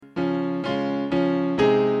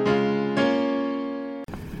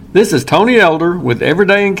This is Tony Elder with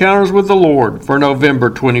Everyday Encounters with the Lord for November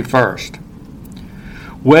 21st.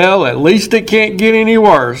 Well, at least it can't get any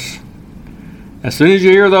worse. As soon as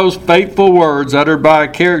you hear those fateful words uttered by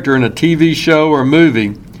a character in a TV show or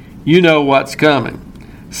movie, you know what's coming.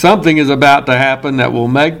 Something is about to happen that will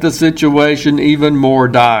make the situation even more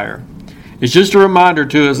dire. It's just a reminder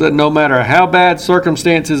to us that no matter how bad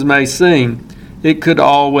circumstances may seem, it could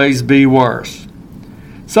always be worse.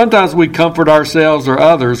 Sometimes we comfort ourselves or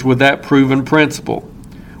others with that proven principle.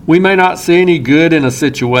 We may not see any good in a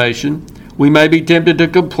situation. We may be tempted to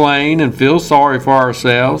complain and feel sorry for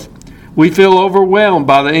ourselves. We feel overwhelmed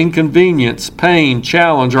by the inconvenience, pain,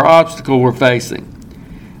 challenge, or obstacle we're facing.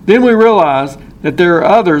 Then we realize that there are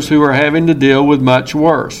others who are having to deal with much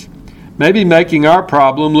worse, maybe making our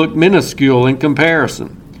problem look minuscule in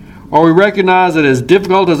comparison. Or we recognize that as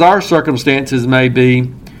difficult as our circumstances may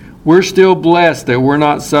be, we're still blessed that we're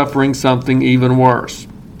not suffering something even worse.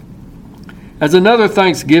 As another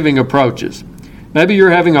Thanksgiving approaches, maybe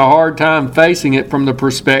you're having a hard time facing it from the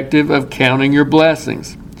perspective of counting your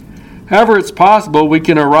blessings. However, it's possible we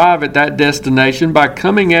can arrive at that destination by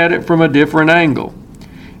coming at it from a different angle.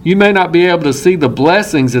 You may not be able to see the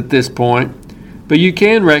blessings at this point, but you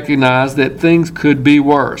can recognize that things could be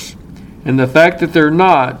worse. And the fact that they're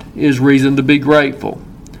not is reason to be grateful.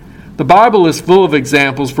 The Bible is full of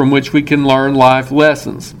examples from which we can learn life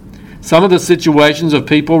lessons. Some of the situations of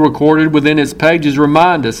people recorded within its pages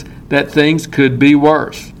remind us that things could be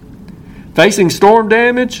worse. Facing storm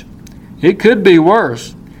damage? It could be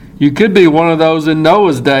worse. You could be one of those in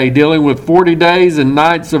Noah's day dealing with 40 days and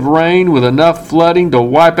nights of rain with enough flooding to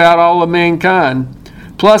wipe out all of mankind.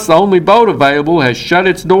 Plus, the only boat available has shut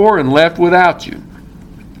its door and left without you.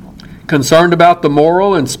 Concerned about the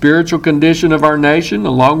moral and spiritual condition of our nation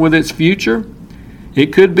along with its future?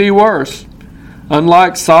 It could be worse.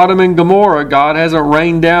 Unlike Sodom and Gomorrah, God hasn't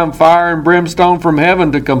rained down fire and brimstone from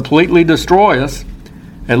heaven to completely destroy us.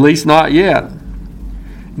 At least not yet.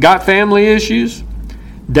 Got family issues?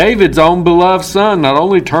 David's own beloved son not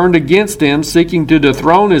only turned against him, seeking to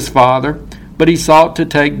dethrone his father, but he sought to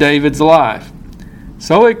take David's life.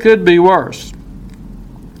 So it could be worse.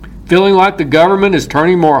 Feeling like the government is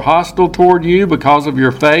turning more hostile toward you because of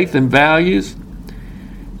your faith and values?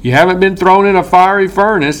 You haven't been thrown in a fiery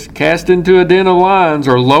furnace, cast into a den of lions,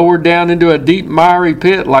 or lowered down into a deep miry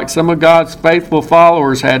pit like some of God's faithful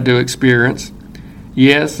followers had to experience.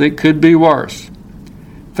 Yes, it could be worse.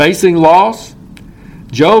 Facing loss?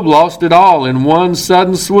 Job lost it all in one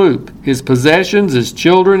sudden swoop, his possessions, his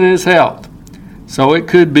children, and his health. So it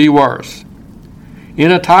could be worse. In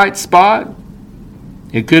a tight spot?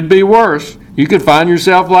 It could be worse. You could find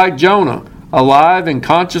yourself like Jonah, alive and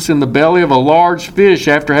conscious in the belly of a large fish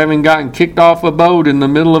after having gotten kicked off a boat in the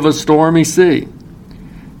middle of a stormy sea.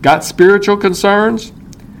 Got spiritual concerns?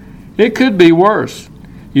 It could be worse.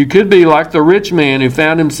 You could be like the rich man who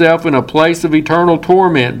found himself in a place of eternal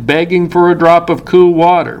torment, begging for a drop of cool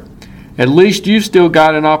water. At least you've still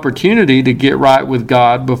got an opportunity to get right with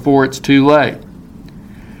God before it's too late.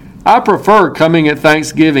 I prefer coming at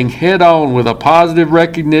Thanksgiving head-on with a positive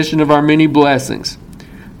recognition of our many blessings.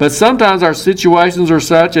 But sometimes our situations are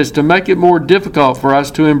such as to make it more difficult for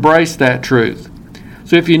us to embrace that truth.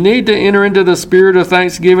 So if you need to enter into the spirit of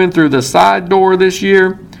Thanksgiving through the side door this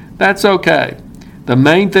year, that's okay. The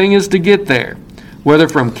main thing is to get there. Whether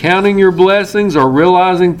from counting your blessings or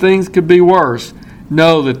realizing things could be worse,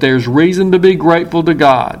 know that there's reason to be grateful to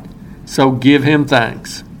God. So give Him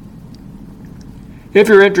thanks. If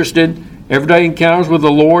you're interested, Everyday Encounters with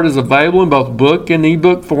the Lord is available in both book and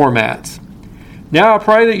ebook formats. Now I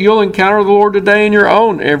pray that you'll encounter the Lord today in your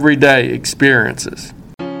own everyday experiences.